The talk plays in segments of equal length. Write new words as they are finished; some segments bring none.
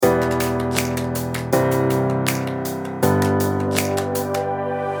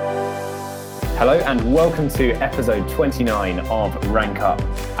Hello and welcome to episode 29 of Rank Up,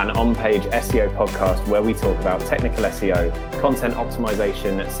 an on-page SEO podcast where we talk about technical SEO, content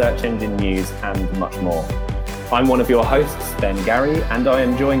optimization, search engine news, and much more. I'm one of your hosts, Ben Gary, and I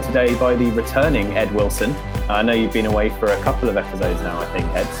am joined today by the returning Ed Wilson. I know you've been away for a couple of episodes now, I think,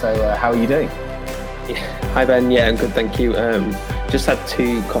 Ed, so how are you doing? Hi Ben, yeah, I'm good, thank you. Just had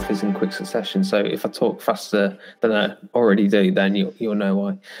 2 coffees in quick succession, so if I talk faster than I already do, then you'll know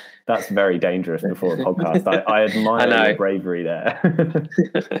why. That's very dangerous before a podcast. I admire your bravery there.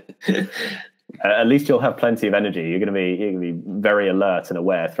 At least you'll have plenty of energy. You're going to be very alert and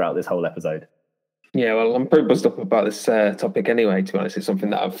aware throughout this whole episode. Yeah, well, I'm pretty buzzed up about this topic anyway, to be honest. It's something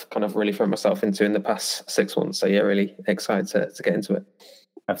that I've kind of really thrown myself into in the past 6 months. So yeah, really excited to get into it.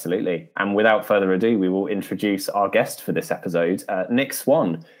 Absolutely. And without further ado, we will introduce our guest for this episode, Nick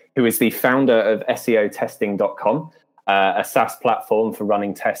Swan, who is the founder of SEOtesting.com. A SaaS platform for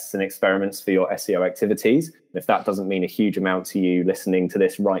running tests and experiments for your SEO activities. If that doesn't mean a huge amount to you listening to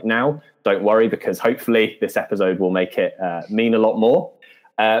this right now, don't worry, because hopefully this episode will make it mean a lot more.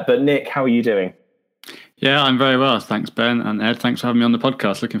 But Nick, how are you doing? Yeah, I'm very well. Thanks, Ben. And Ed, thanks for having me on the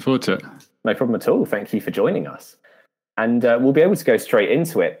podcast. Looking forward to it. No problem at all. Thank you for joining us. And we'll be able to go straight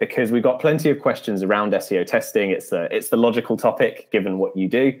into it because we've got plenty of questions around SEO testing. It's the logical topic, given what you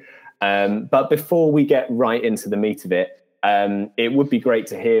do. But before we get right into the meat of it, it would be great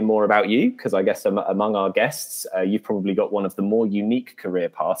to hear more about you, because I guess among our guests, you've probably got one of the more unique career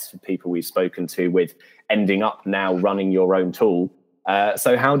paths for people we've spoken to, with ending up now running your own tool.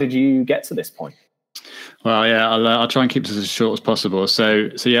 So how did you get to this point? Well, yeah, I'll try and keep this as short as possible. So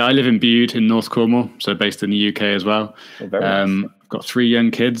yeah, I live in Bude in North Cornwall, so based in the UK as well. Oh, very nice. I've got 3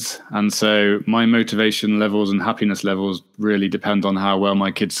 young kids, and so my motivation levels and happiness levels really depend on how well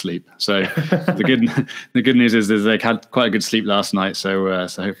my kids sleep. So the good news is they had quite a good sleep last night, so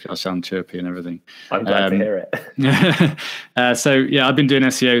hopefully I'll sound chirpy and everything. I'm glad to hear it. So yeah, I've been doing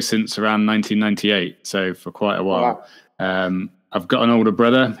SEO since around 1998, so for quite a while. Wow. I've got an older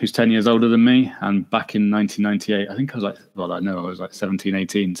brother who's 10 years older than me. And back in 1998, I think I was like 17,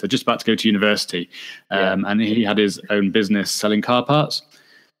 18. So just about to go to university. And he had his own business selling car parts.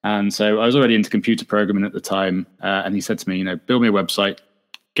 And so I was already into computer programming at the time. And he said to me, build me a website,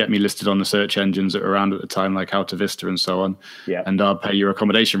 get me listed on the search engines that were around at the time, like AltaVista and so on. Yeah. And I'll pay your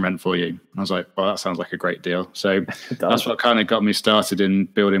accommodation rent for you. And I was like, well, that sounds like a great deal. So that's what kind of got me started in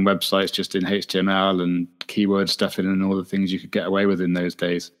building websites, just in HTML and keyword stuffing and all the things you could get away with in those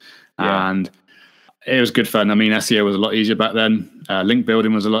days. Yeah. And it was good fun. I mean, SEO was a lot easier back then. Link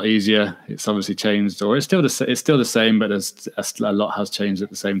building was a lot easier. It's obviously changed, or it's still the same, but a lot has changed at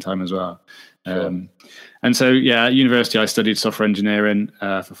the same time as well. Sure. And so, yeah, at university, I studied software engineering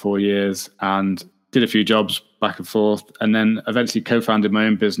for 4 years and did a few jobs back and forth, and then eventually co-founded my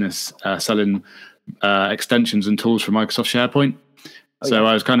own business selling extensions and tools for Microsoft SharePoint. So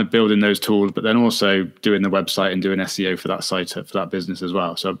I was kind of building those tools, but then also doing the website and doing SEO for that site, for that business as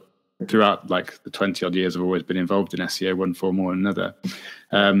well. So throughout like the 20 odd years, I've always been involved in SEO, one form or another.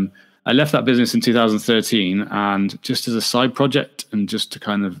 I left that business in 2013, and just as a side project and just to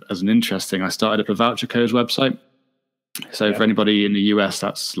kind of as an interest thing, I started up a voucher codes website. So for anybody in the US,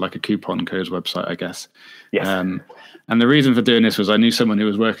 that's like a coupon codes website, I guess. Yes. And the reason for doing this was I knew someone who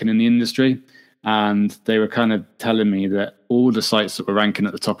was working in the industry, and they were kind of telling me that all the sites that were ranking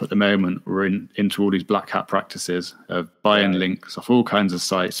at the top at the moment were into all these black hat practices of buying links off all kinds of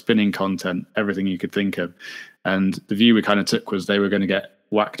sites, spinning content, everything you could think of. And the view we kind of took was they were going to get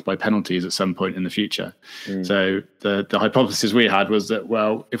whacked by penalties at some point in the future. So the hypothesis we had was that,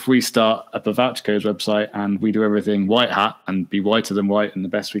 well, if we start up a voucher codes website and we do everything white hat and be whiter than white and the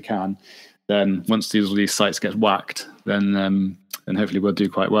best we can, then once these sites get whacked, then hopefully we'll do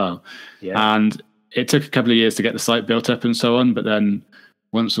quite well. Yeah. And it took a couple of years to get the site built up and so on, but then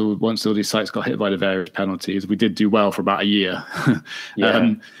once all these sites got hit by the various penalties, we did do well for about a year.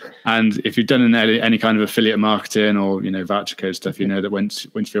 And if you've done any kind of affiliate marketing or voucher code stuff, that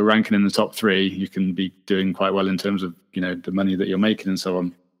once you're ranking in the top 3, you can be doing quite well in terms of the money that you're making and so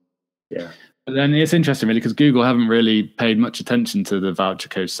on. Yeah. But then it's interesting really, because Google haven't really paid much attention to the voucher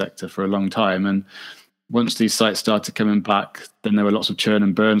code sector for a long time, and once these sites started coming back, then there were lots of churn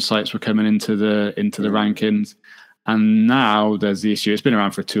and burn sites were coming into the rankings. And now there's the issue. It's been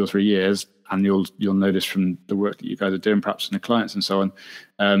around for 2 or 3 years, and you'll notice from the work that you guys are doing, perhaps in the clients and so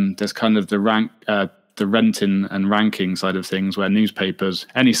on. There's kind of the renting and ranking side of things, where newspapers,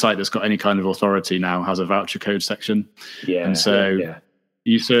 any site that's got any kind of authority now, has a voucher code section. Yeah. And so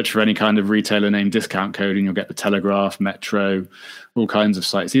you search for any kind of retailer name discount code and you'll get the Telegraph, Metro, all kinds of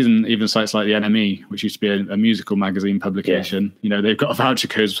sites, even sites like the NME, which used to be a musical magazine publication. They've got a voucher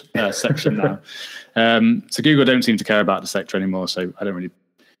codes section now. So Google don't seem to care about the sector anymore, so I don't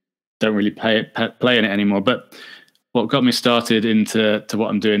really play in it anymore. But what got me started into what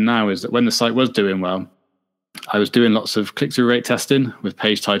I'm doing now is that when the site was doing well, I was doing lots of click-through rate testing with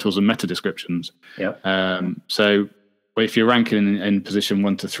page titles and meta descriptions. So if you're ranking in position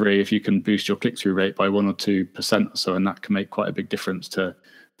 1 to 3, if you can boost your click-through rate by 1 or 2% or so, and that can make quite a big difference to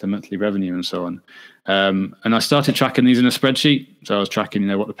monthly revenue and so on. And I started tracking these in a spreadsheet. So I was tracking,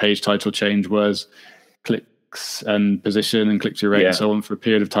 what the page title change was, clicks and position and click-through rate and so on for a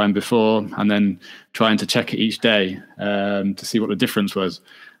period of time before, and then trying to check it each day to see what the difference was.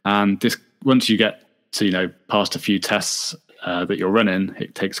 And this, once you get to, past a few tests that you're running,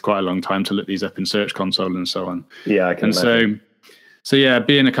 it takes quite a long time to look these up in Search Console and so on. Yeah, I can imagine. So yeah,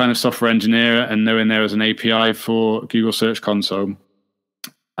 being a kind of software engineer and knowing there was an API for Google Search Console,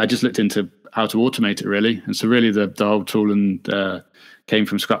 I just looked into how to automate it really. And so really the whole tool and came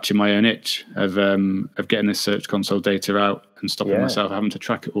from scratching my own itch of getting this Search Console data out and stopping myself having to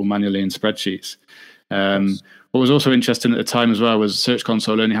track it all manually in spreadsheets. What was also interesting at the time as well was Search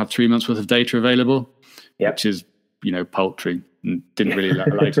Console only had 3 months worth of data available, which is, paltry and didn't really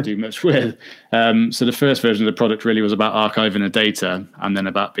like to do much with. So the first version of the product really was about archiving the data and then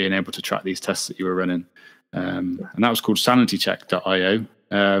about being able to track these tests that you were running. And that was called sanitycheck.io.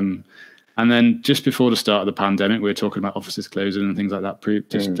 And then just before the start of the pandemic, we were talking about offices closing and things like that,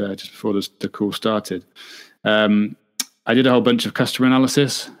 just before the call started. I did a whole bunch of customer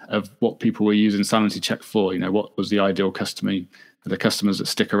analysis of what people were using SanityCheck for. What was the ideal customer, the customers that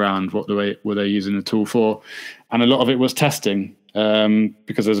stick around, what were they using the tool for? And a lot of it was testing,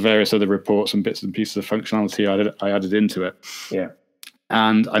 because there's various other reports and bits and pieces of functionality I added into it. Yeah.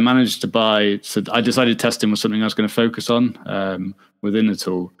 And I managed to so I decided testing was something I was going to focus on within the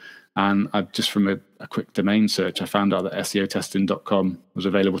tool. And I just from a quick domain search, I found out that SEOtesting.com was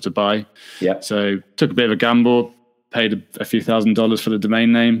available to buy. Yeah. So took a bit of a gamble, paid a few $1,000s for the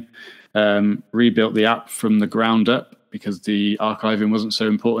domain name, rebuilt the app from the ground up because the archiving wasn't so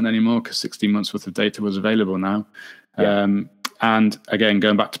important anymore because 16 months worth of data was available now. And again,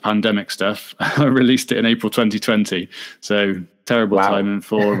 going back to pandemic stuff, I released it in April 2020. So terrible timing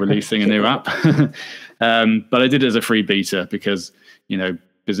for releasing a new app. But I did it as a free beta because,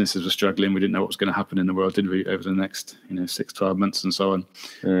 businesses were struggling. We didn't know what was going to happen in the world, did we, over the next, 6-12 months and so on.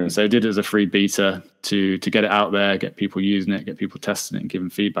 And so I did it as a free beta to get it out there, get people using it, get people testing it and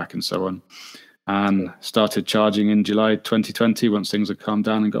giving feedback and so on. And started charging in July 2020 once things had calmed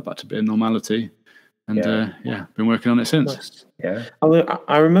down and got back to a bit of normality. And been working on it since. Nice. Yeah,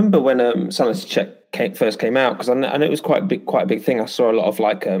 I remember when SanityCheck first came out, because I know it was quite a big thing. I saw a lot of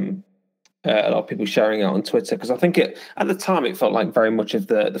a lot of people sharing it on Twitter, because I think at the time it felt like very much of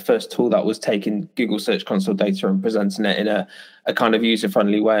the first tool that was taking Google Search Console data and presenting it in a kind of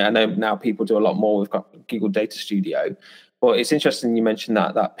user-friendly way. I know now people do a lot more. We've got Google Data Studio. But it's interesting you mentioned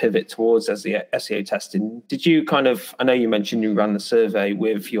that pivot towards SEO testing. Did you I know you mentioned you ran the survey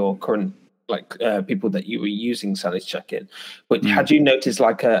with your current people that you were using SanityCheck in, but had you noticed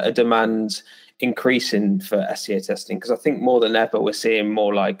a demand increasing for SEO testing? Because I think more than ever we're seeing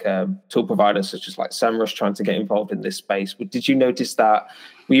more tool providers such as SEMrush trying to get involved in this space. But did you notice that?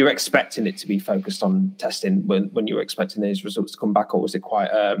 Were you expecting it to be focused on testing when you were expecting these results to come back, or was it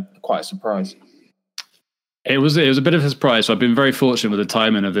quite a surprise? It was a bit of a surprise. So I've been very fortunate with the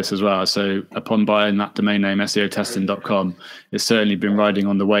timing of this as well. So upon buying that domain name, SEOtesting.com, it's certainly been riding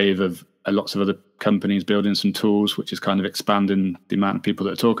on the wave of lots of other companies building some tools, which is kind of expanding the amount of people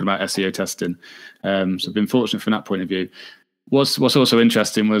that are talking about SEO testing. So I've been fortunate from that point of view. What's also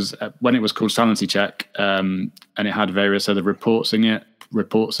interesting was when it was called SanityCheck, and it had various other reports in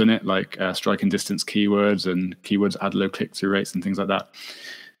it, like striking distance keywords and keywords that had low click-through rates and things like that.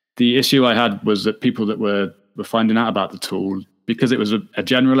 The issue I had was that people that were finding out about the tool, because it was a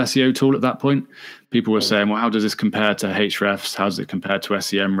general SEO tool at that point, people were saying, well, how does this compare to Ahrefs? How does it compare to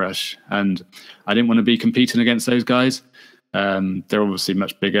SEMrush? And I didn't want to be competing against those guys. They're obviously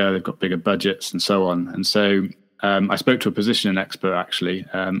much bigger. They've got bigger budgets and so on. And so I spoke to a positioning expert, actually,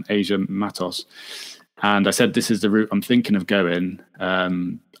 Asia Matos, and I said, this is the route I'm thinking of going.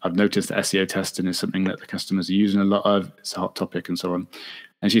 I've noticed that SEO testing is something that the customers are using a lot of. It's a hot topic and so on.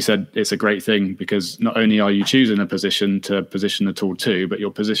 And she said, it's a great thing because not only are you choosing a position to position the tool to, but you're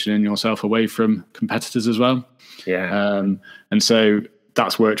positioning yourself away from competitors as well. Yeah. And so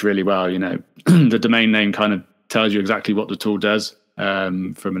that's worked really well. The domain name kind of tells you exactly what the tool does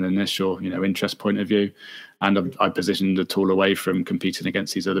from an initial, interest point of view. And I positioned the tool away from competing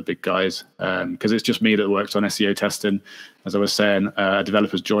against these other big guys because it's just me that works on SEO testing. As I was saying, a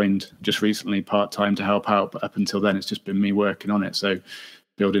developer's joined just recently part-time to help out, but up until then, it's just been me working on it. So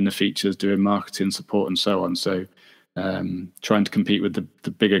building the features, doing marketing support and so on. So trying to compete with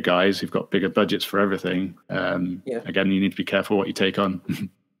the bigger guys who've got bigger budgets for everything. Again, you need to be careful what you take on.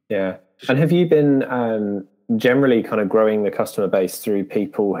 Yeah. And have you been generally kind of growing the customer base through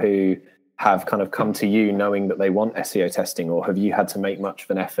people who have kind of come to you knowing that they want SEO testing, or have you had to make much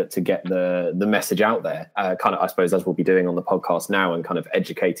of an effort to get the message out there? Kind of, I suppose, as we'll be doing on the podcast now, and kind of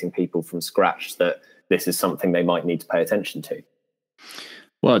educating people from scratch that this is something they might need to pay attention to.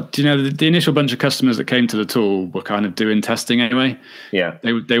 Well, do you know, the initial bunch of customers that came to the tool were kind of doing testing anyway. Yeah,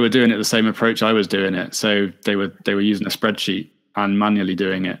 they were doing it the same approach I was doing it. So they were using a spreadsheet and manually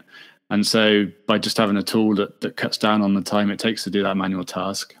doing it. And so by just having a tool that cuts down on the time it takes to do that manual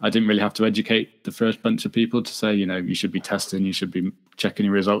task, I didn't really have to educate the first bunch of people to say, you should be testing, you should be checking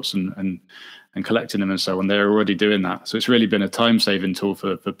your results and collecting them and so on. They're already doing that. So it's really been a time-saving tool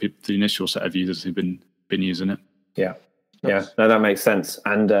for people, the initial set of users who've been using it. Yeah. Yeah, no, that makes sense.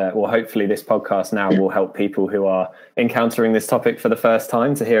 And well, hopefully this podcast now will help people who are encountering this topic for the first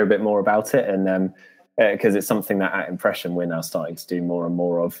time to hear a bit more about it. And because it's something that at Impression we're now starting to do more and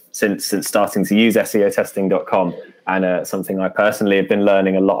more of since starting to use SEOtesting.com, and something I personally have been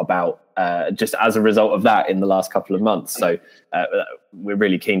learning a lot about just as a result of that in the last couple of months. So we're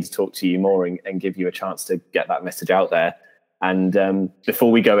really keen to talk to you more and give you a chance to get that message out there. And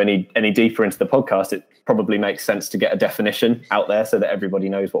before we go any deeper into the podcast, it probably makes sense to get a definition out there so that everybody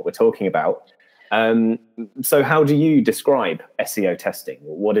knows what we're talking about. So how do you describe SEO testing?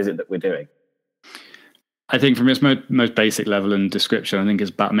 What is it that we're doing? I think from its most basic level and description, I think it's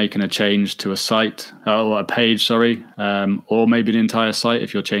about making a change to a site or a page, or maybe the entire site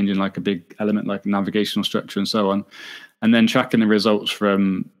if you're changing like a big element like navigational structure and so on, and then tracking the results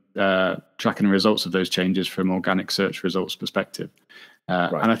of those changes from organic search results perspective.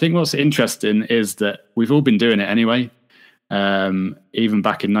 Right. And I think what's interesting is that we've all been doing it anyway. Even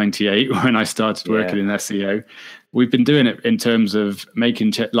back in '98 when I started working in SEO, we've been doing it in terms of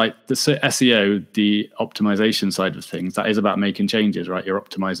making like the SEO, the optimization side of things. That is about making changes, right? You're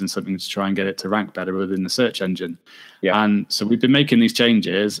optimizing something to try and get it to rank better within the search engine. Yeah. And so we've been making these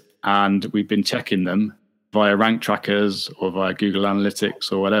changes and we've been checking them via rank trackers or via Google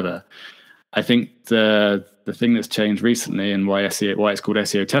Analytics or whatever. I think the thing that's changed recently and why it's called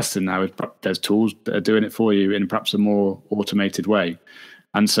SEO testing now is there's tools that are doing it for you in perhaps a more automated way.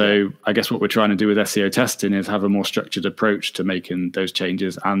 And so I guess what we're trying to do with SEO testing is have a more structured approach to making those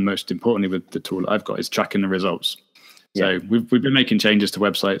changes. And most importantly, with the tool that I've got is tracking the results. Yeah. So we've been making changes to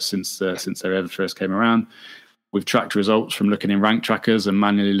websites since they ever first came around. We've tracked results from looking in rank trackers and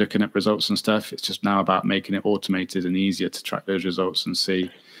manually looking at results and stuff. It's just now about making it automated and easier to track those results and see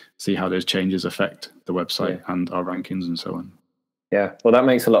how those changes affect the website and our rankings and so on. Yeah, well, that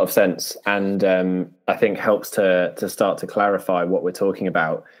makes a lot of sense, and I think helps to start to clarify what we're talking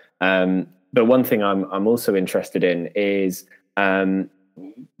about. But one thing I'm also interested in is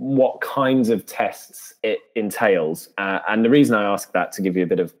what kinds of tests it entails. And the reason I ask that, to give you a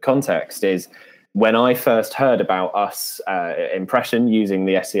bit of context, is when I first heard about us Impression using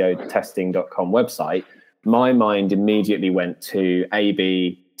the SEOtesting.com website, my mind immediately went to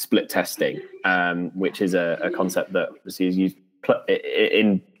A/B split testing, which is a concept that is used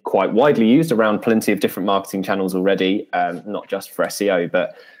quite widely used around plenty of different marketing channels already, not just for SEO,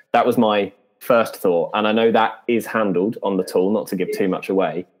 but that was my first thought. And I know that is handled on the tool, not to give too much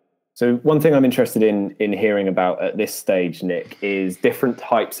away. So one thing I'm interested in hearing about at this stage, Nick, is different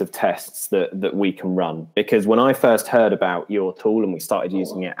types of tests that we can run. Because when I first heard about your tool and we started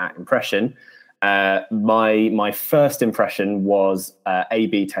using it at Impression, my first impression was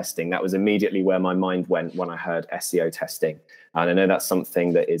A/B testing. That was immediately where my mind went when I heard SEO testing. And I know that's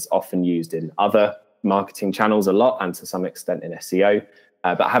something that is often used in other marketing channels a lot, and to some extent in SEO.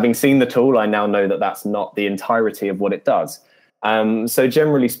 But having seen the tool, I now know that that's not the entirety of what it does. So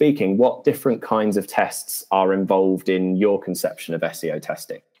generally speaking, what different kinds of tests are involved in your conception of SEO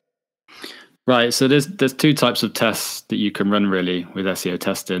testing? Right. So there's two types of tests that you can run really with SEO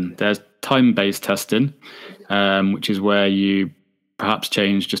testing. There's time-based testing, which is where you perhaps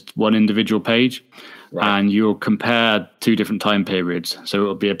change just one individual page, right, and you'll compare two different time periods. So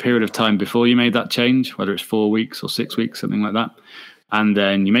it'll be a period of time before you made that change, whether it's 4 weeks or 6 weeks, something like that. And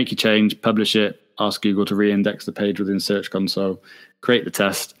then you make your change, publish it, ask Google to re-index the page within Search Console, create the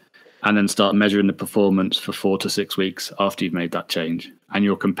test, and then start measuring the performance for 4 to 6 weeks after you've made that change. And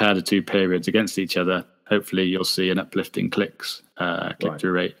you'll compare the two periods against each other hopefully you'll see an uplift in clicks,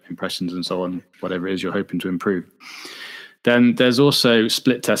 click-through rate, impressions, and so on, whatever it is you're hoping to improve. Then there's also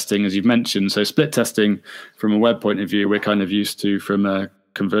split testing, as you've mentioned. So split testing, from a web point of view, we're kind of used to from a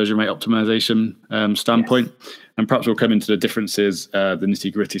conversion rate optimization standpoint. Yes. And perhaps we'll come into the differences, the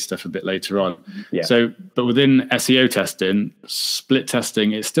nitty-gritty stuff a bit later on. Yeah. So, but within SEO testing, split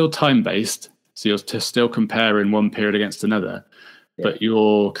testing, it's still time-based. So you're still comparing one period against another, but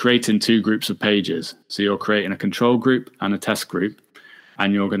you're creating two groups of pages. So you're creating a control group and a test group.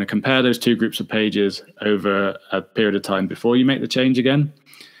 And you're going to compare those two groups of pages over a period of time before you make the change again.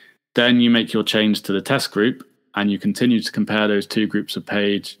 Then you make your change to the test group, and you continue to compare those two groups of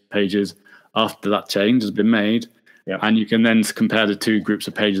pages after that change has been made. Yep. And you can then compare the two groups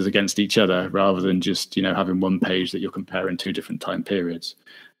of pages against each other, rather than just having one page that you're comparing two different time periods.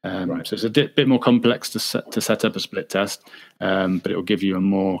 Right. So it's a bit more complex to set up a split test, but it will give you a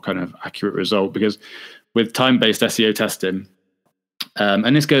more kind of accurate result, because with time-based SEO testing,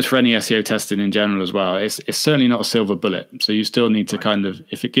 and this goes for any SEO testing in general as well, it's certainly not a silver bullet. So you still need to kind of,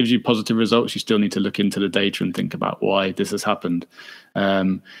 if it gives you positive results, you still need to look into the data and think about why this has happened,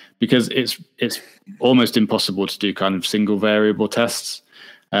 because it's almost impossible to do kind of single variable tests,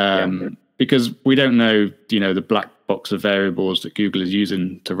 because we don't know the black box of variables that Google is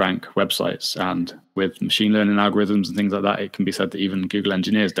using to rank websites. And with machine learning algorithms and things like that, it can be said that even Google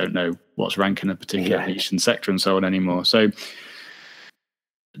engineers don't know what's ranking a particular niche and sector and so on anymore. So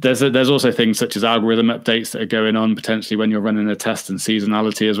there's also things such as algorithm updates that are going on potentially when you're running a test, and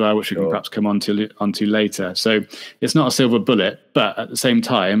seasonality as well, which we can perhaps come onto later. So it's not a silver bullet, but at the same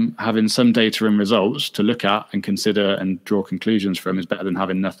time, having some data and results to look at and consider and draw conclusions from is better than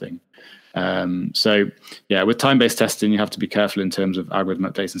having nothing. So with time-based testing, you have to be careful in terms of algorithm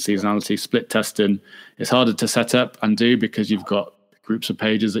updates and seasonality. Split testing is harder to set up and do because you've got groups of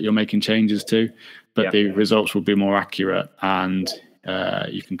pages that you're making changes to, but the results will be more accurate, and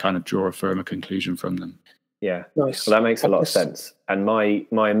you can kind of draw a firmer conclusion from them. Yeah, nice. Well, that makes a lot of sense. And my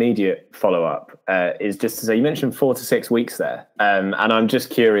immediate follow-up is just to say, you mentioned 4 to 6 weeks there, and I'm just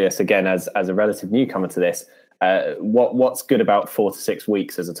curious again, as a relative newcomer to this, what's good about 4 to 6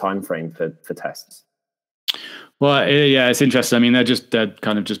 weeks as a time frame for tests? Well, it's interesting. I mean, they're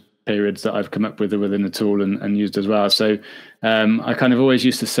kind of just periods that I've come up with within the tool and used as well. So I kind of always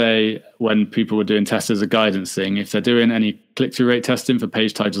used to say, when people were doing tests as a guidance thing, if they're doing any click-through rate testing for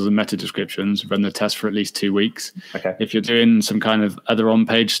page titles and meta descriptions, run the test for at least 2 weeks. Okay. If you're doing some kind of other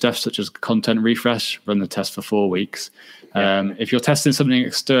on-page stuff, such as content refresh, run the test for 4 weeks. If you're testing something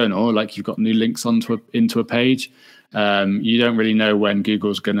external, like you've got new links into a page, you don't really know when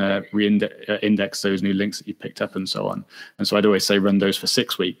Google's going to index those new links that you picked up and so on. And so I'd always say run those for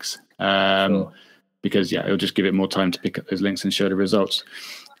 6 weeks, because it'll just give it more time to pick up those links and show the results.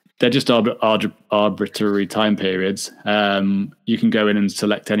 They're just arbitrary time periods. You can go in and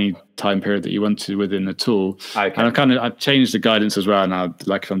select any time period that you want to within the tool. Okay. And I've changed the guidance as well now.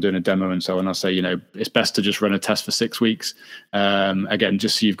 Like if I'm doing a demo and so on, I'll say, it's best to just run a test for 6 weeks. Again,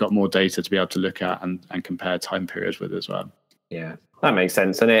 just so you've got more data to be able to look at and compare time periods with as well. Yeah, that makes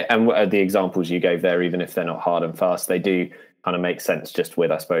sense. And the examples you gave there, even if they're not hard and fast, they do kind of make sense just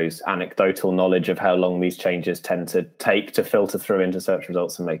with, I suppose, anecdotal knowledge of how long these changes tend to take to filter through into search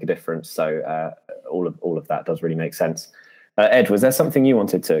results and make a difference. So all of that does really make sense. Ed, was there something you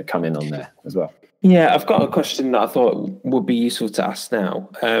wanted to come in on there as well? Yeah, I've got a question that I thought would be useful to ask now.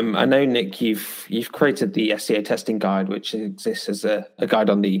 I know, Nick, you've created the SEO testing guide, which exists as a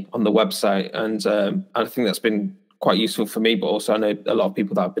guide on the website, and I think that's been quite useful for me, but also I know a lot of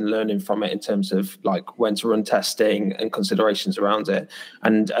people that have been learning from it in terms of like when to run testing and considerations around it.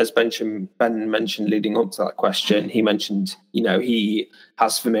 And as Ben mentioned leading up to that question, he mentioned, he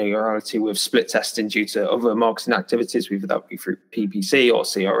has familiarity with split testing due to other marketing activities, whether that be through PPC or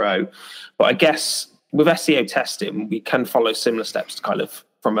CRO. But I guess with SEO testing, we can follow similar steps to kind of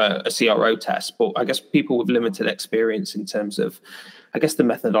from a CRO test, but I guess people with limited experience in terms of, I guess, the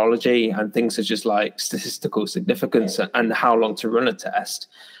methodology and things such as like statistical significance and how long to run a test.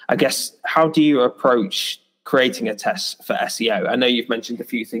 I guess, how do you approach creating a test for SEO? I know you've mentioned a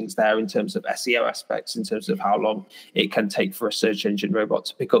few things there in terms of SEO aspects, in terms of how long it can take for a search engine robot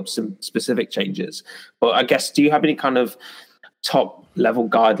to pick up some specific changes. But I guess, do you have any kind of top level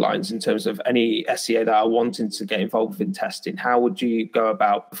guidelines in terms of any SEO that are wanting to get involved in testing? How would you go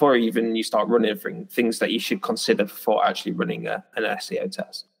about, before even you start running things that you should consider before actually running an SEO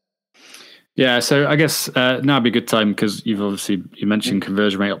test? Yeah, so I guess now would be a good time, because you mentioned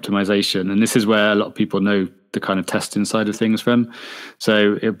conversion rate optimization, and this is where a lot of people know the kind of testing side of things from.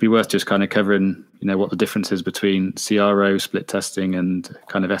 So it'd be worth just kind of covering, what the difference is between CRO split testing and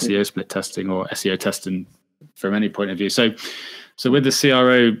kind of SEO split testing, or SEO testing from any point of view. So with the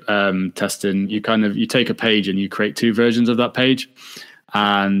CRO testing, you take a page and you create two versions of that page.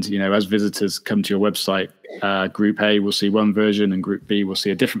 And, as visitors come to your website, Group A will see one version and Group B will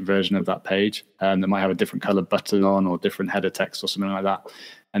see a different version of that page. That might have a different colored button on, or different header text or something like that.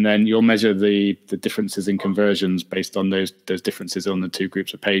 And then you'll measure the differences in conversions based on those differences on the two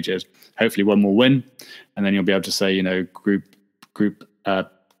groups of pages. Hopefully one will win. And then you'll be able to say, group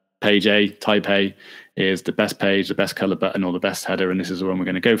page A, type A is the best page, the best color button, or the best header, and this is the one we're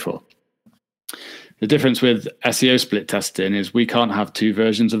going to go for. The difference with SEO split testing is we can't have two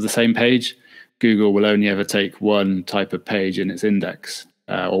versions of the same page. Google will only ever take one type of page in its index,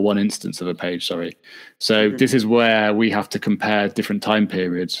 or one instance of a page, sorry. So this is where we have to compare different time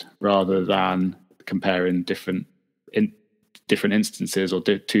periods rather than comparing different instances or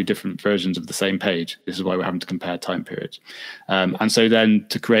two different versions of the same page. This is why we're having to compare time periods. And so then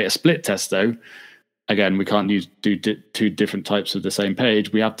to create a split test, though, again, we can't do two different types of the same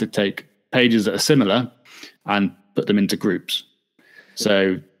page. We have to take pages that are similar and put them into groups.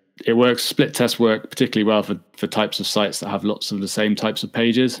 So split tests work particularly well for types of sites that have lots of the same types of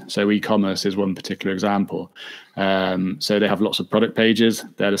pages. So e-commerce is one particular example. So they have lots of product pages.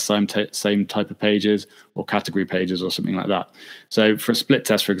 They're the same type of pages, or category pages or something like that. So for a split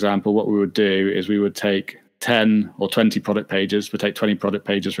test, for example, what we would do is we would take 10 or 20 product pages. We'll take 20 product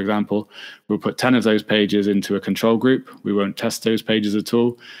pages, for example. We'll put 10 of those pages into a control group. We won't test those pages at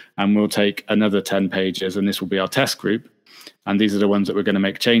all. And we'll take another 10 pages, and this will be our test group. And these are the ones that we're going to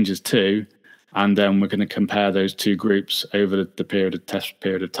make changes to. And then we're going to compare those two groups over the test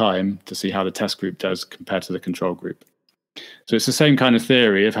period of time to see how the test group does compared to the control group. So it's the same kind of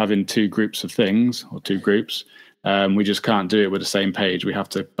theory of having two groups of things, or two groups. We just can't do it with the same page. We have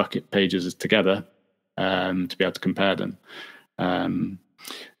to bucket pages together to be able to compare them.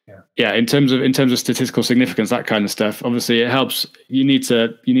 In terms of statistical significance, that kind of stuff, obviously it helps. You need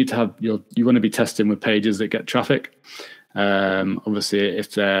to have you want to be testing with pages that get traffic. Obviously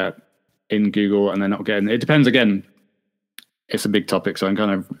if they're in Google and they're not getting, it depends. Again, it's a big topic, so I'm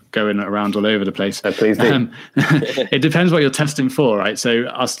kind of going around all over the place. Please do. It depends what you're testing for, right? So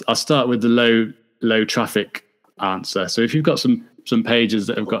I'll start with the low traffic answer. So if you've got some pages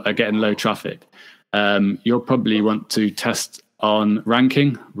that are getting low traffic, you'll probably want to test on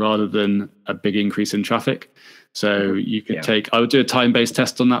ranking rather than a big increase in traffic. So you could I would do a time-based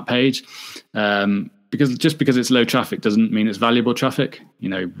test on that page, because it's low traffic doesn't mean it's valuable traffic.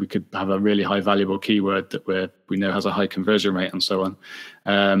 We could have a really high valuable keyword that we know has a high conversion rate and so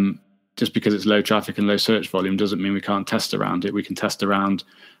on. Just because it's low traffic and low search volume doesn't mean we can't test around it. We can test around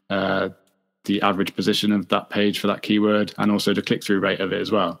the average position of that page for that keyword, and also the click-through rate of it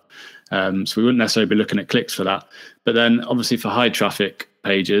as well. So we wouldn't necessarily be looking at clicks for that. But then obviously for high traffic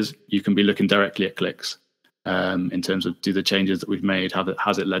pages, you can be looking directly at clicks in terms of, do the changes that we've made,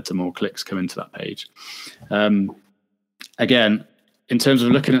 has it led to more clicks coming to that page? Again, in terms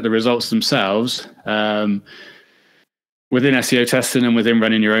of looking at the results themselves, within SEO testing and within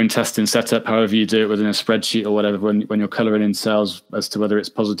running your own testing setup, however you do it within a spreadsheet or whatever, when you're coloring in cells as to whether it's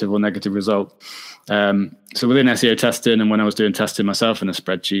positive or negative result. So within SEO testing, and when I was doing testing myself in a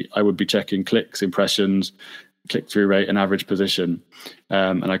spreadsheet, I would be checking clicks, impressions, click-through rate, and average position.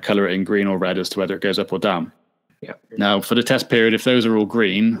 And I color it in green or red as to whether it goes up or down. Yeah. Now, for the test period, if those are all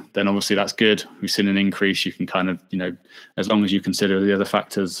green, then obviously that's good. We've seen an increase. You can kind of, as long as you consider the other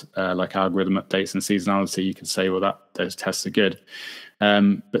factors like algorithm updates and seasonality, you can say, well, those tests are good.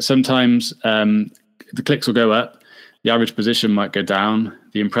 But sometimes the clicks will go up, the average position might go down,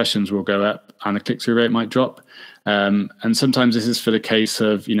 the impressions will go up, and the click-through rate might drop. And sometimes this is for the case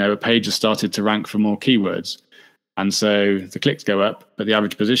of, a page has started to rank for more keywords. And so the clicks go up, but the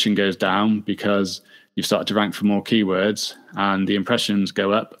average position goes down because you've started to rank for more keywords, and the impressions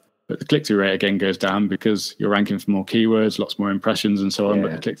go up, but the click-through rate again goes down because you're ranking for more keywords, lots more impressions and so on,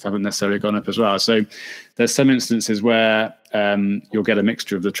 but the clicks haven't necessarily gone up as well. So there's some instances where you'll get a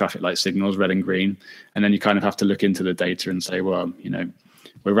mixture of the traffic light signals, red and green, and then you kind of have to look into the data and say, well,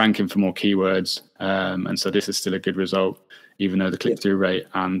 we're ranking for more keywords, and so this is still a good result, even though the click-through rate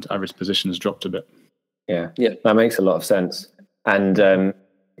and average position has dropped a bit. Yeah, that makes a lot of sense. And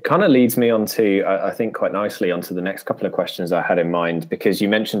it kind of leads me on to, I think quite nicely, onto the next couple of questions I had in mind, because you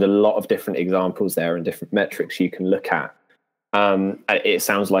mentioned a lot of different examples there and different metrics you can look at. It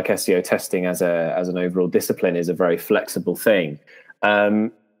sounds like SEO testing as an overall discipline is a very flexible thing.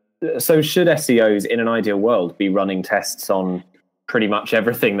 So should SEOs in an ideal world be running tests on pretty much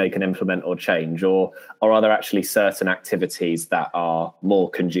everything they can implement or change, or are there actually certain activities that are more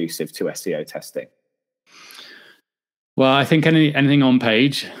conducive to SEO testing? Well, I think anything on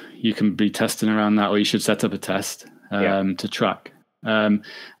page, you can be testing around that, or you should set up a test to track. And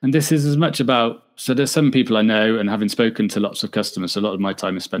this is as much about, so there's some people I know, and having spoken to lots of customers, so a lot of my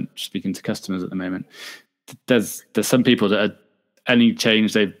time is spent speaking to customers at the moment. There's some people that are, any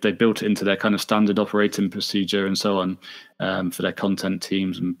change they built it into their kind of standard operating procedure and so on, for their content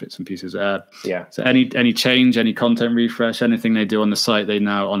teams and bits and pieces. So any change, any content refresh, anything they do on the site, they'll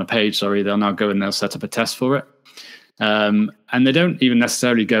now go and they'll set up a test for it. And they don't even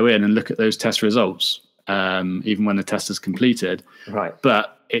necessarily go in and look at those test results, even when the test is completed. Right.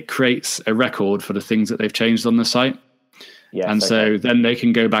 But it creates a record for the things that they've changed on the site. Yes, and so then they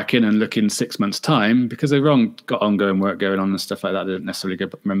can go back in and look in 6 months' time, because they've got ongoing work going on and stuff like that. They don't necessarily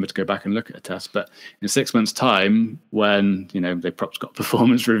remember to go back and look at a test. But in 6 months' time, when they perhaps got a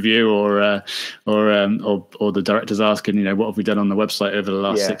performance review or the director's asking, what have we done on the website over the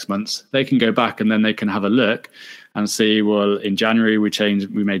last 6 months, they can go back and then they can have a look and see, well, in January we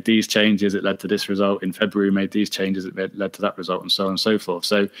made these changes, it led to this result. In February we made these changes, it led to that result, and so on and so forth.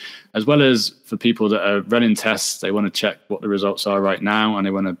 So as well as for people that are running tests, they want to check what the results are right now, and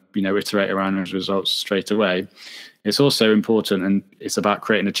they want to iterate around those results straight away. It's also important, and it's about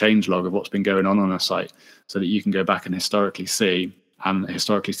creating a change log of what's been going on a site, so that you can go back and historically see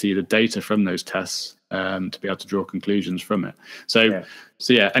the data from those tests, to be able to draw conclusions from it. So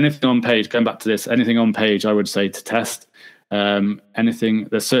anything on page, going back to this, anything on page, I would say to test.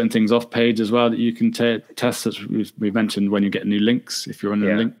 There's certain things off page as well that you can test. As we've mentioned, when you get new links, if you're on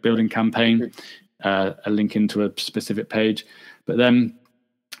a link building campaign, a link into a specific page. But then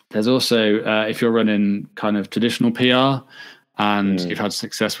there's also, if you're running kind of traditional PR and you've had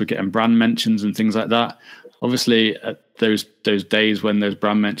success with getting brand mentions and things like that, obviously those days when those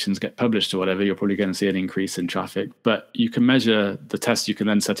brand mentions get published or whatever, you're probably going to see an increase in traffic. But you can measure the test, you can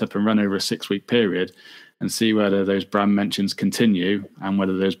then set up and run over a 6-week period and see whether those brand mentions continue and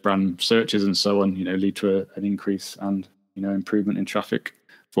whether those brand searches and so on, lead to an increase and, improvement in traffic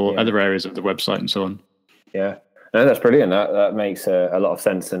for other areas of the website and so on. Yeah. No, that's brilliant. That makes a lot of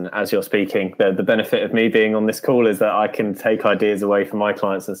sense. And as you're speaking, the benefit of me being on this call is that I can take ideas away from my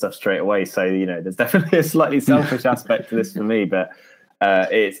clients and stuff straight away. So, there's definitely a slightly selfish aspect to this for me, but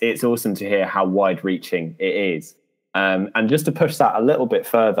it's awesome to hear how wide reaching it is. And just to push that a little bit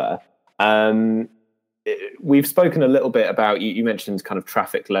further, we've spoken a little bit about, you mentioned kind of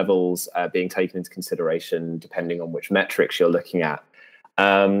traffic levels being taken into consideration depending on which metrics you're looking at.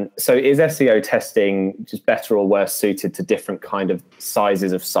 So is SEO testing just better or worse suited to different kind of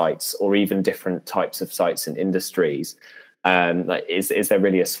sizes of sites, or even different types of sites and industries? Is there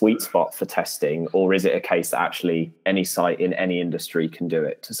really a sweet spot for testing, or is it a case that actually any site in any industry can do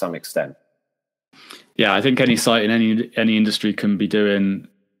it to some extent? Yeah, I think any site in any industry can be doing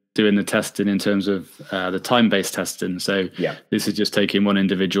the testing in terms of the time-based testing. So this is just taking one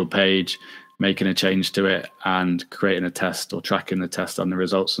individual page, making a change to it and creating a test or tracking the test on the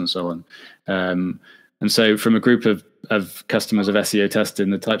results and so on. And so from a group of customers of SEO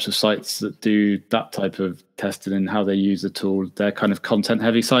testing, the types of sites that do that type of testing and how they use the tool, they're kind of content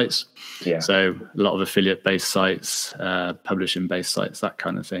heavy sites. Yeah. So a lot of affiliate based sites, publishing based sites, that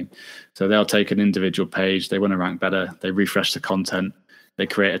kind of thing. So they'll take an individual page, they want to rank better, they refresh the content, they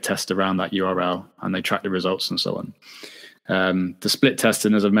create a test around that URL, and they track the results and so on. The split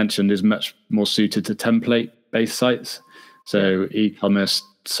testing, as I've mentioned, is much more suited to template-based sites. So e-commerce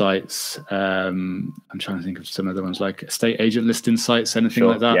sites, I'm trying to think of some other ones like estate agent listing sites, anything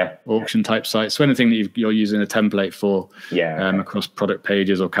like that, auction-type sites. So anything that you're using a template for across product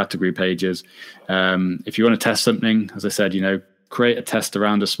pages or category pages. If you want to test something, as I said, create a test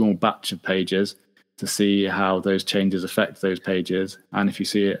around a small batch of pages to see how those changes affect those pages. And if you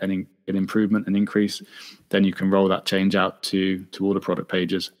see an improvement, an increase, then you can roll that change out to all the product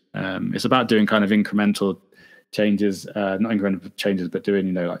pages. It's about doing kind of incremental changes, not incremental changes, but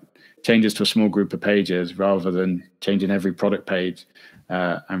doing, like changes to a small group of pages rather than changing every product page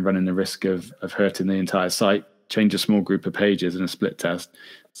and running the risk of hurting the entire site. Change a small group of pages in a split test,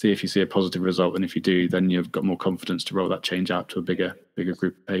 see if you see a positive result. And if you do, then you've got more confidence to roll that change out to a bigger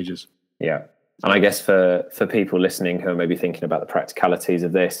group of pages. Yeah. And I guess for people listening who are maybe thinking about the practicalities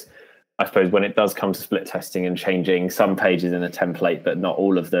of this, I suppose when it does come to split testing and changing some pages in a template, but not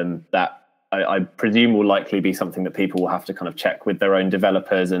all of them, that I presume will likely be something that people will have to kind of check with their own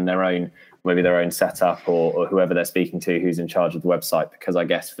developers and maybe their own setup or whoever they're speaking to who's in charge of the website. Because I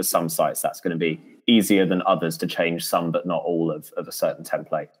guess for some sites, that's going to be easier than others to change some, but not all of a certain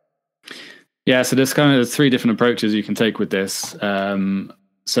template. Yeah, so there's kind of 3 different approaches you can take with this.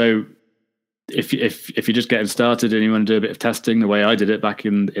 So if you're just getting started and you want to do a bit of testing the way I did it back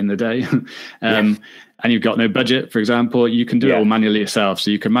in the day, and you've got no budget, for example, you can do it all manually yourself. So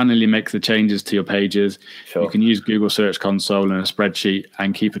you can manually make the changes to your pages. Sure. You can use Google Search Console and a spreadsheet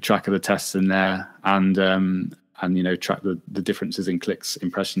and keep a track of the tests in there, and track the differences in clicks,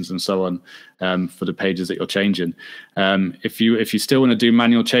 impressions, and so on for the pages that you're changing. If you still want to do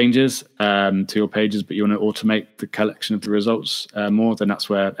manual changes to your pages, but you want to automate the collection of the results more, then that's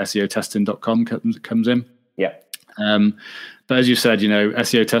where SEOtesting.com comes in. Yeah. But as you said,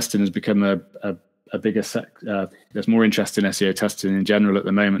 SEO testing has become a bigger there's more interest in SEO testing in general at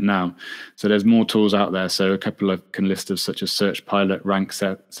the moment now. So there's more tools out there. So a couple I can list of, such as Search Pilot, Rank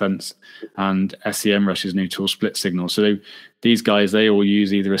Sense, and SEMrush's new tool, Split Signal. So these guys, they all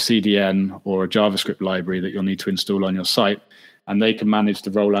use either a CDN or a JavaScript library that you'll need to install on your site, and they can manage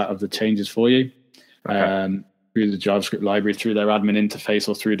the rollout of the changes for you through the JavaScript library, through their admin interface,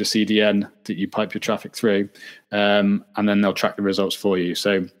 or through the CDN that you pipe your traffic through, and then they'll track the results for you.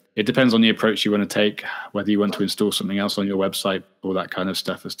 So it depends on the approach you want to take, whether you want to install something else on your website, all that kind of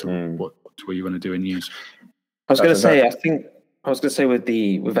stuff, as to what tool you want to do and use. I was going to say with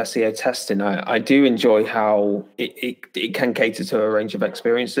SEO testing, I do enjoy how it can cater to a range of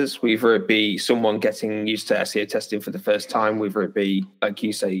experiences, whether it be someone getting used to SEO testing for the first time, whether it be, like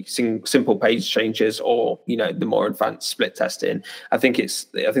you say, simple page changes, or the more advanced split testing. I think there's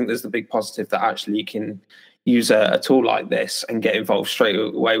the big positive that actually you can use a tool like this and get involved straight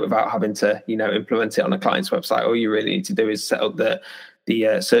away without having to implement it on a client's website. All you really need to do is set up the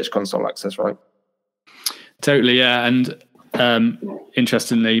Search Console access, right? Totally, yeah. And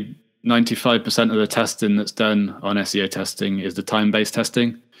interestingly, 95% of the testing that's done on SEO testing is the time-based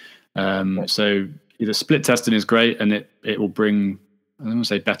testing. So either split testing is great, and it will bring, I don't want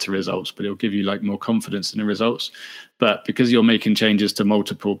to say better results, but it'll give you like more confidence in the results. But because you're making changes to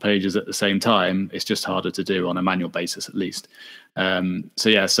multiple pages at the same time, it's just harder to do on a manual basis, at least. So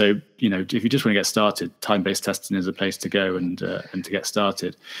if you just want to get started, time-based testing is a place to go and to get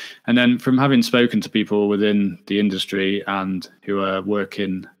started. And then from having spoken to people within the industry and who are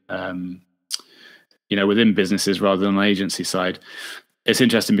working, within businesses rather than on the agency side, it's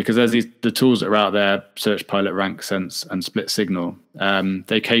interesting because there's the tools that are out there, Search Pilot, Rank Sense, and Split Signal.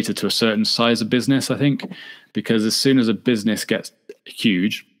 They cater to a certain size of business, I think, because as soon as a business gets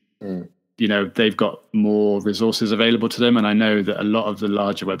huge, they've got more resources available to them. And I know that a lot of the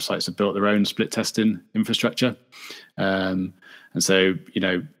larger websites have built their own split testing infrastructure. And so,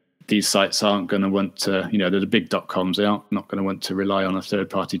 these sites aren't going to want to, the big .coms, they aren't not going to want to rely on a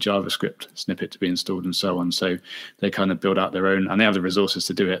third-party JavaScript snippet to be installed and so on. So they kind of build out their own, and they have the resources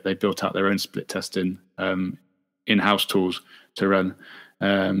to do it. They built out their own split testing in-house tools to run.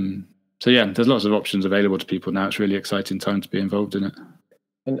 There's lots of options available to people now. It's really exciting time to be involved in it.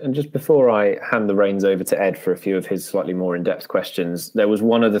 And just before I hand the reins over to Ed for a few of his slightly more in-depth questions, there was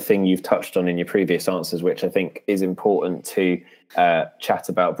one other thing you've touched on in your previous answers, which I think is important to chat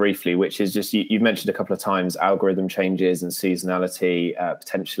about briefly, which is just you've mentioned a couple of times algorithm changes and seasonality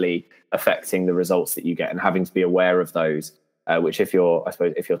potentially affecting the results that you get, and having to be aware of those. Which, if you're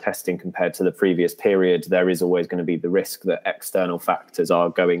testing compared to the previous period, there is always going to be the risk that external factors are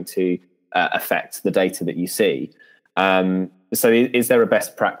going to affect the data that you see. So is there a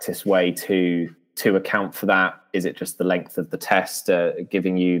best practice way to account for that? Is it just the length of the test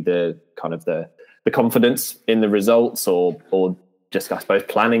giving you the kind of the confidence in the results, or just, I suppose,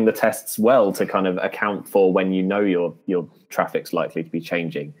 planning the tests well to kind of account for when your traffic's likely to be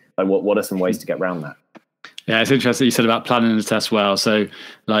changing? Like what are some ways to get around that? Yeah, it's interesting you said about planning the test well. So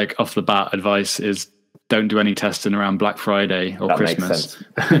like off the bat, advice is don't do any testing around Black Friday or Christmas.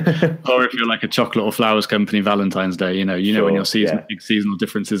 Or if you're like a chocolate or flowers company, Valentine's Day, you know when your big seasonal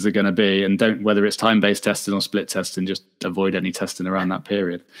differences are going to be, and don't, whether it's time-based testing or split testing, just avoid any testing around that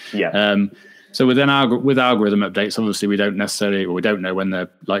period. Yeah. So with algorithm updates, obviously we don't know when they're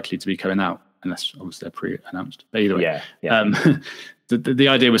likely to be coming out, unless obviously they're pre-announced. But either way, the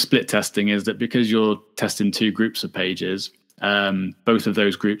idea with split testing is that because you're testing two groups of pages, both of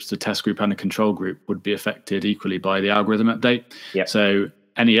those groups, the test group and the control group, would be affected equally by the algorithm update. Yep. So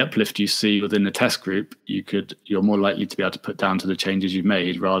any uplift you see within the test group, you're more likely to be able to put down to the changes you've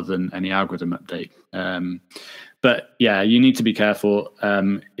made rather than any algorithm update. But yeah, you need to be careful.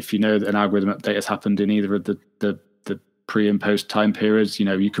 If you know that an algorithm update has happened in either of the pre and post time periods,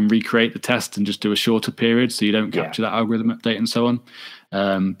 you can recreate the test and just do a shorter period so you don't capture that algorithm update and so on.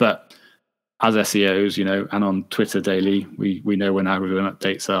 But as SEOs, and on Twitter daily, we know when algorithm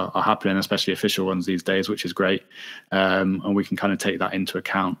updates are happening, especially official ones these days, which is great. And we can kind of take that into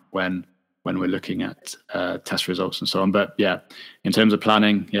account when when we're looking at test results and so on. But yeah, in terms of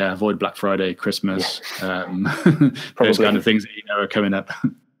planning, avoid Black Friday, Christmas, those kind of things that are coming up.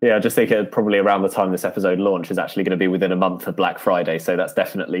 Yeah, I just think probably around the time this episode launches, actually going to be within a month of Black Friday. So that's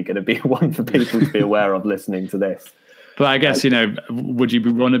definitely going to be one for people to be aware of listening to this. But I guess, would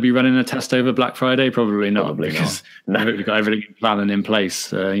you want to be running a test over Black Friday? Probably not, because you've got everything planning in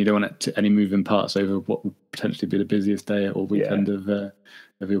place. You don't want any moving parts over what would potentially be the busiest day or weekend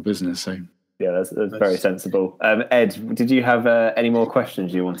of your business. So yeah, that's very sensible. Ed, did you have any more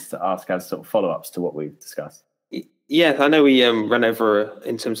questions you wanted to ask as sort of follow-ups to what we've discussed? Yeah, I know we ran over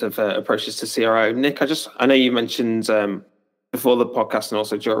in terms of approaches to CRO. Nick, I know you mentioned before the podcast and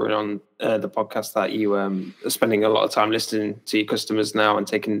also during on the podcast that you are spending a lot of time listening to your customers now and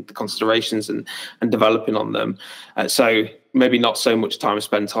taking the considerations and developing on them. So maybe not so much time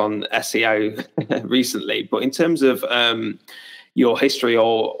spent on SEO recently, but in terms of your history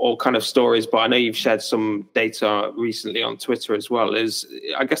or kind of stories, but I know you've shared some data recently on Twitter as well, is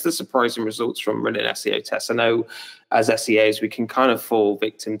I guess the surprising results from running SEO tests. I know as SEOs, we can kind of fall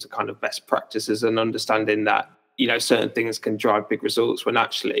victim to kind of best practices and understanding that, certain things can drive big results when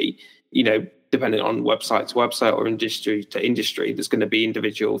actually, depending on website to website or industry to industry, there's going to be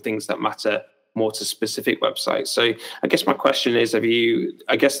individual things that matter more to specific websites. So I guess my question is, have you,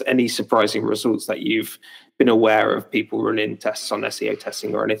 any surprising results that you've been aware of people running tests on SEO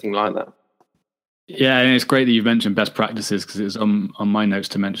testing or anything like that? Yeah, and it's great that you've mentioned best practices, because it's on my notes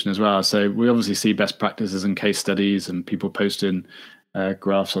to mention as well. So we obviously see best practices and case studies and people posting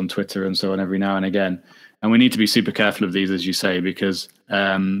graphs on Twitter and so on every now and again. And we need to be super careful of these, as you say, because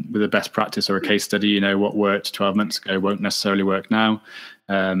with a best practice or a case study, what worked 12 months ago won't necessarily work now.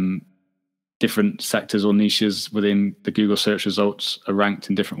 Different sectors or niches within the Google search results are ranked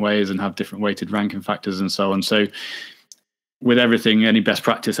in different ways and have different weighted ranking factors and so on. So with everything, any best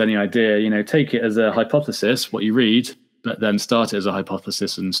practice, any idea, take it as a hypothesis, what you read, but then start it as a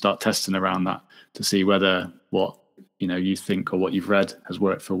hypothesis and start testing around that to see whether what you think or what you've read has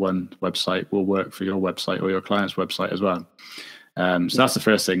worked for one website will work for your website or your client's website as well. So that's the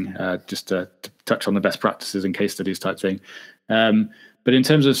first thing, just to touch on the best practices and case studies type thing. But in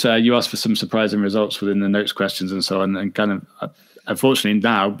terms of, you asked for some surprising results within the notes questions and so on, and kind of, unfortunately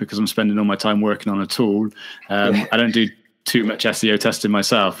now, because I'm spending all my time working on a tool, I don't do too much SEO testing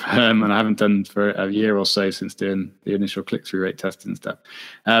myself, and I haven't done for a year or so since doing the initial click-through rate testing and stuff.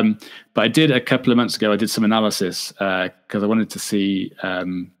 But I did a couple of months ago, I did some analysis because I wanted to see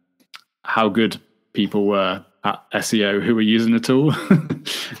how good people were at SEO who were using the tool.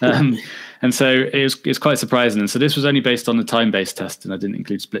 And so it's quite surprising. And so this was only based on the time-based testing. I didn't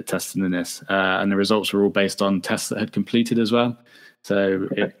include split testing in this. And the results were all based on tests that had completed as well. So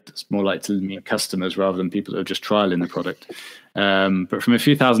it's more like to meet customers rather than people that are just trialing the product. But from a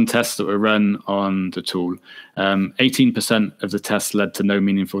few thousand tests that were run on the tool, 18% of the tests led to no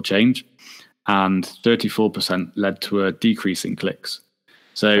meaningful change, and 34% led to a decrease in clicks.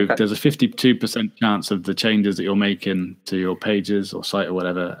 So there's a 52% chance of the changes that you're making to your pages or site or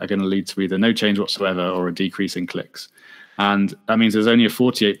whatever are going to lead to either no change whatsoever or a decrease in clicks. And that means there's only a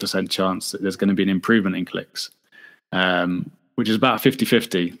 48% chance that there's going to be an improvement in clicks, which is about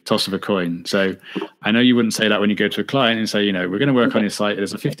 50-50 toss of a coin. So I know you wouldn't say that when you go to a client and say, we're going to work on your site.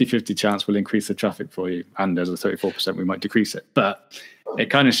 There's a 50-50 chance we'll increase the traffic for you. And there's a 34% we might decrease it. But it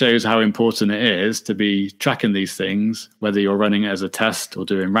kind of shows how important it is to be tracking these things, whether you're running it as a test or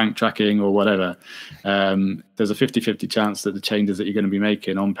doing rank tracking or whatever. There's a 50-50 chance that the changes that you're going to be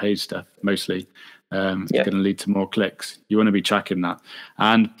making on page stuff, mostly, are going to lead to more clicks. You want to be tracking that.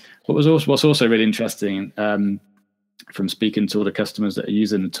 And what's also really interesting, from speaking to all the customers that are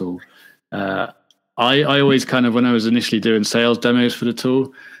using the tool, I always kind of, when I was initially doing sales demos for the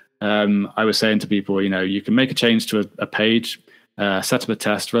tool, I was saying to people, you can make a change to a page, set up a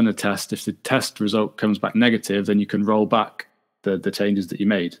test, run a test. If the test result comes back negative, then you can roll back the changes that you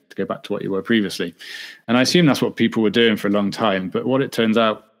made to go back to what you were previously. And I assume that's what people were doing for a long time. But what it turns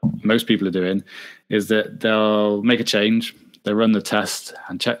out most people are doing is that they'll make a change, they run the test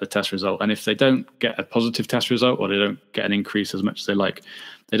and check the test result. And if they don't get a positive test result, or they don't get an increase as much as they like,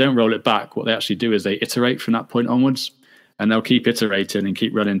 they don't roll it back. What they actually do is they iterate from that point onwards, and they'll keep iterating and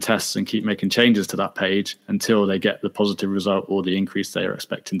keep running tests and keep making changes to that page until they get the positive result or the increase they are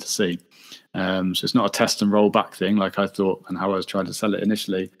expecting to see. So it's not a test and roll back thing like I thought and how I was trying to sell it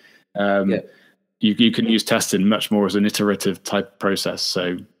initially. You can use testing much more as an iterative type process.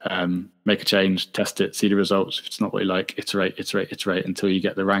 So make a change, test it, see the results. If it's not what you like, iterate until you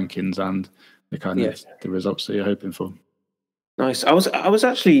get the rankings and the kind of the results that you're hoping for. Nice. I was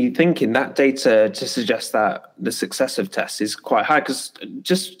actually thinking that data to suggest that the success of tests is quite high, because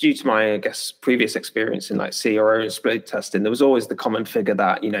just due to my, I guess, previous experience in like CRO and split testing, there was always the common figure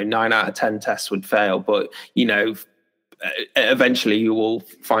that 9 out of 10 tests would fail, but eventually you will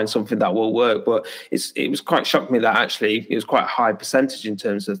find something that will work. But it was quite shocked me that actually it was quite a high percentage in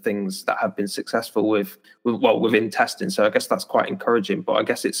terms of things that have been successful within testing. So I guess that's quite encouraging. But I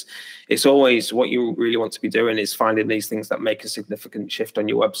guess it's always what you really want to be doing is finding these things that make a significant shift on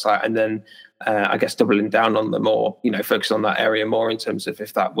your website, and then I guess doubling down on them, or focus on that area more in terms of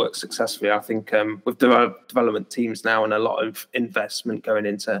if that works successfully. I think with development teams now and a lot of investment going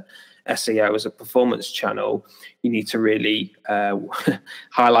into SEO as a performance channel, you need to really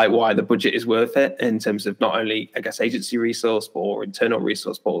highlight why the budget is worth it in terms of not only, I guess, agency resource or internal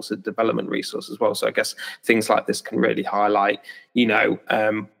resource, but also development resource as well. So I guess things like this can really highlight,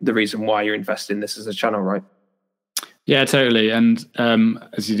 the reason why you're investing in this as a channel, right? Yeah, totally. And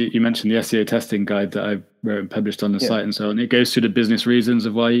as you mentioned, the SEO testing guide that I wrote and published on the site and so on, it goes through the business reasons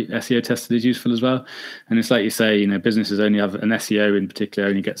of why SEO testing is useful as well. And it's like you say, businesses only have an SEO in particular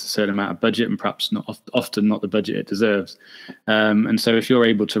only gets a certain amount of budget, and perhaps often not the budget it deserves. And so if you're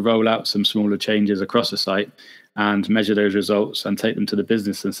able to roll out some smaller changes across a site and measure those results and take them to the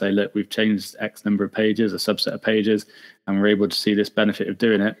business and say, look, we've changed X number of pages, a subset of pages, and we're able to see this benefit of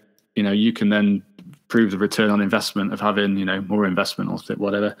doing it, you can then prove the return on investment of having, more investment or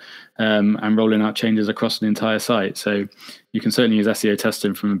whatever, and rolling out changes across the entire site. So you can certainly use SEO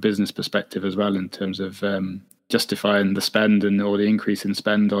testing from a business perspective as well in terms of justifying the spend or the increase in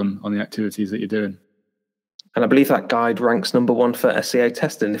spend on the activities that you're doing. And I believe that guide ranks number 1 for SEO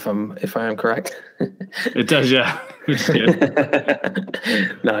testing, if I am correct. It does, yeah.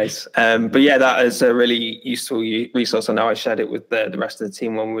 Nice. But yeah, that is a really useful resource. I know I shared it with the rest of the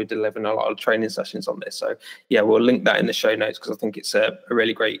team when we were delivering a lot of training sessions on this. So yeah, we'll link that in the show notes, because I think it's a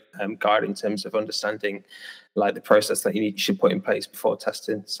really great guide in terms of understanding like the process that you should put in place before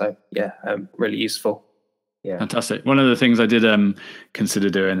testing. So yeah, really useful. Yeah, fantastic. One of the things I did consider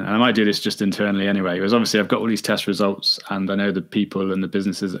doing, and I might do this just internally anyway, was obviously I've got all these test results, and I know the people and the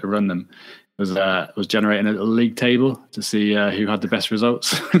businesses that run them, was generating a little league table to see who had the best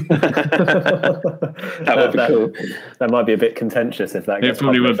results. That would be cool. That might be a bit contentious if that gets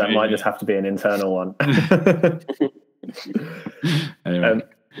published. That might just have to be an internal one. Anyway.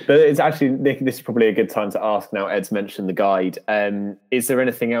 But it's actually, Nick, this is probably a good time to ask now. Ed's mentioned the guide. Is there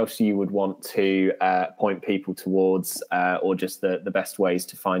anything else you would want to point people towards, or just the best ways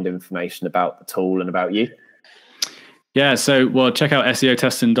to find information about the tool and about you? Yeah, so check out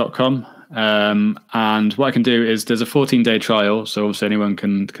seotesting.com. And what I can do is there's a 14-day trial, so obviously anyone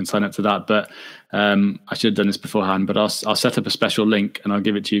can sign up to that. But I should have done this beforehand, but I'll set up a special link and I'll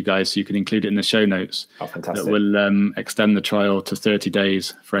give it to you guys so you can include it in the show notes. Oh, fantastic. That will extend the trial to 30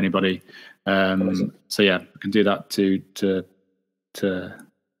 days for anybody. Awesome. So yeah, I can do that to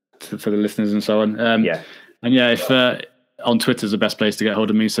for the listeners and so on. And yeah, if on Twitter is the best place to get hold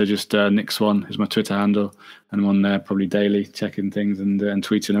of me. So just Nick Swan is my Twitter handle, and I'm on there probably daily checking things and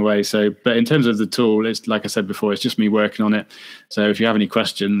tweeting away. So, but in terms of the tool, it's like I said before, it's just me working on it. So if you have any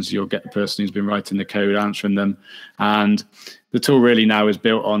questions, you'll get the person who's been writing the code answering them. And the tool really now is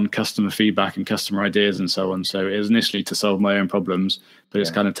built on customer feedback and customer ideas and so on. So it was initially to solve my own problems, but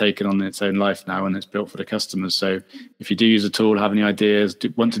it's kind of taken on its own life now, and it's built for the customers. So if you do use a tool, have any ideas,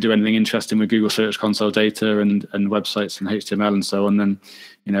 want to do anything interesting with Google Search Console data and websites and HTML and so on, then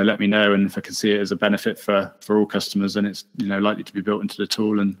let me know. And if I can see it as a benefit for all customers, then it's likely to be built into the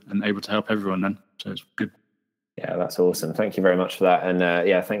tool and able to help everyone then. So it's good. Yeah, that's awesome. Thank you very much for that.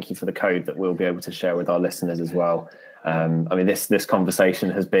 And thank you for the code that we'll be able to share with our listeners as well. I mean, this conversation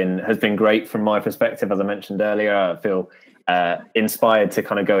has been great from my perspective. As I mentioned earlier, I feel inspired to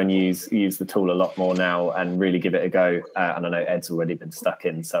kind of go and use the tool a lot more now and really give it a go. And I know Ed's already been stuck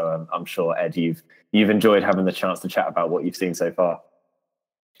in, so I'm sure, Ed, you've enjoyed having the chance to chat about what you've seen so far.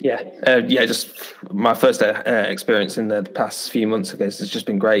 Just my first experience in the past few months, I guess, has just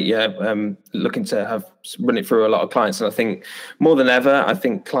been great. Looking to run it through a lot of clients, and I think more than ever, I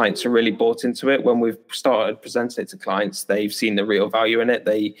think clients are really bought into it. When we've started presenting it to clients, they've seen the real value in it.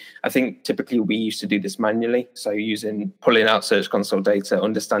 I think typically we used to do this manually, so pulling out Search Console data,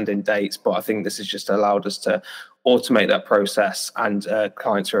 understanding dates, but I think this has just allowed us to automate that process, and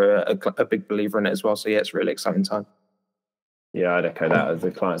clients are a big believer in it as well. So yeah, it's a really exciting time. Yeah, I'd echo that. As the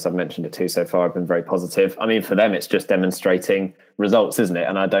clients I've mentioned it to so far have been very positive. I mean, for them, it's just demonstrating results, isn't it?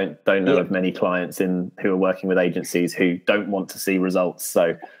 And I don't know of many clients who are working with agencies who don't want to see results.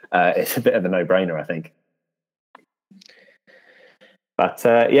 So it's a bit of a no-brainer, I think. But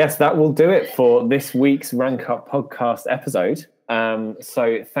yes, that will do it for this week's Rank Up podcast episode.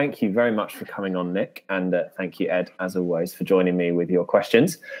 So thank you very much for coming on, Nick, and thank you, Ed, as always, for joining me with your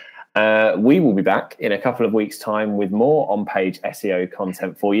questions. We will be back in a couple of weeks' time with more on-page SEO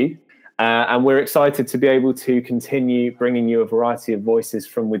content for you. And we're excited to be able to continue bringing you a variety of voices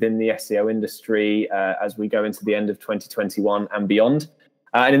from within the SEO industry as we go into the end of 2021 and beyond.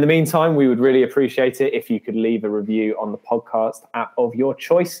 And in the meantime, we would really appreciate it if you could leave a review on the podcast app of your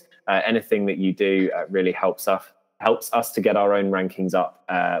choice. Anything that you do really helps us to get our own rankings up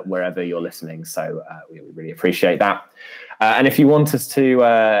wherever you're listening. So we really appreciate that. And if you want us to,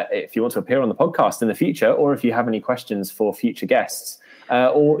 appear on the podcast in the future, or if you have any questions for future guests,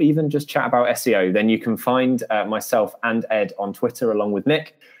 or even just chat about SEO, then you can find myself and Ed on Twitter along with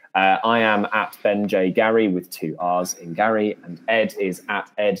Nick. I am at Ben J Gary with 2 R's in Gary, and Ed is at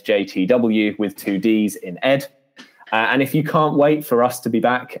EdJTW with 2 D's in Ed. And if you can't wait for us to be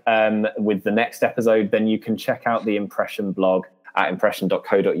back with the next episode, then you can check out the Impression blog at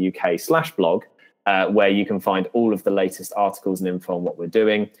impression.co.uk/blog, where you can find all of the latest articles and info on what we're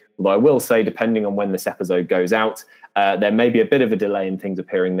doing. Although I will say, depending on when this episode goes out, there may be a bit of a delay in things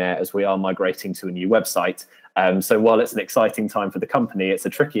appearing there as we are migrating to a new website. So while it's an exciting time for the company, it's a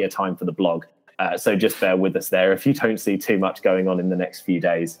trickier time for the blog. So just bear with us there if you don't see too much going on in the next few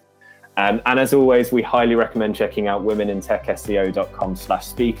days. And as always, we highly recommend checking out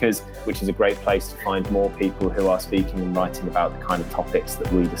womenintechseo.com/speakers, which is a great place to find more people who are speaking and writing about the kind of topics that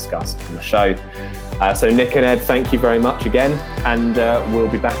we discussed on the show. So Nick and Ed, thank you very much again. And we'll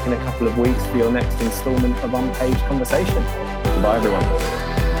be back in a couple of weeks for your next instalment of On Page Conversation. Goodbye,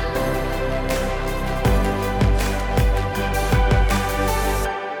 everyone.